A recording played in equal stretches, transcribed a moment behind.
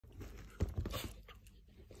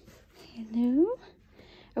Hello?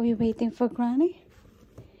 Are we waiting for Granny?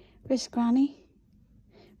 Where's Granny?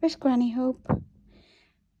 Where's Granny Hope?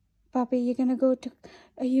 Bobby,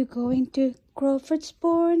 are you going to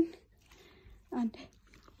Crawfordsburn? And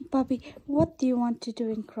Bobby, what do you want to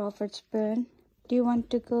do in Crawfordsburn? Do you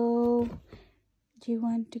want to go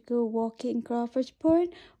walking in Crawfordsburn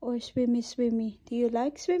or swimmy? Do you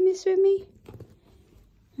like swimmy?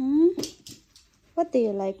 What do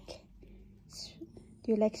you like?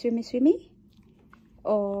 Do you like swimmy?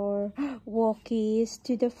 Or walkies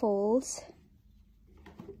to the falls?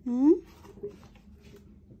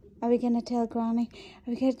 Are we gonna tell Granny? Are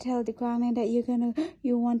we gonna tell the Granny that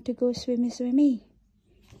you want to go swimmy?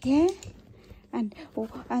 Yeah? And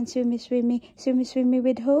swimmy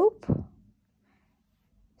with Hope?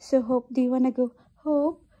 So Hope, do you wanna go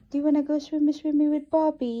swimmy with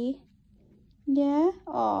Bobby? Yeah?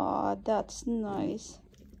 Oh, that's nice.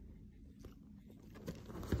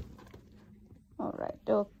 Alright,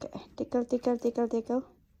 okay. Tickle.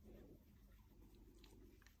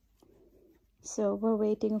 So we're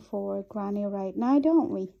waiting for Granny right now, don't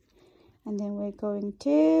we? And then we're going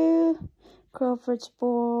to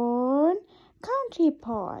Crawfordsburn Country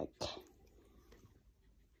Park.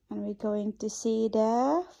 And we're going to see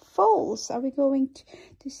the falls. Are we going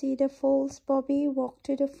to see the falls, Bobby? Walk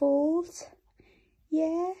to the falls?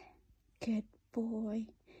 Yeah? Good boy.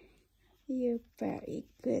 You're very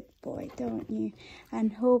good boy, don't you?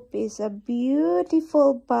 And Hope is a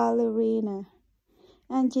beautiful ballerina.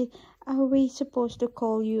 Angie, are we supposed to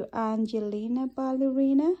call you Angelina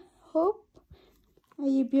Ballerina? Hope? Are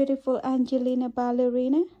you beautiful Angelina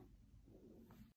Ballerina?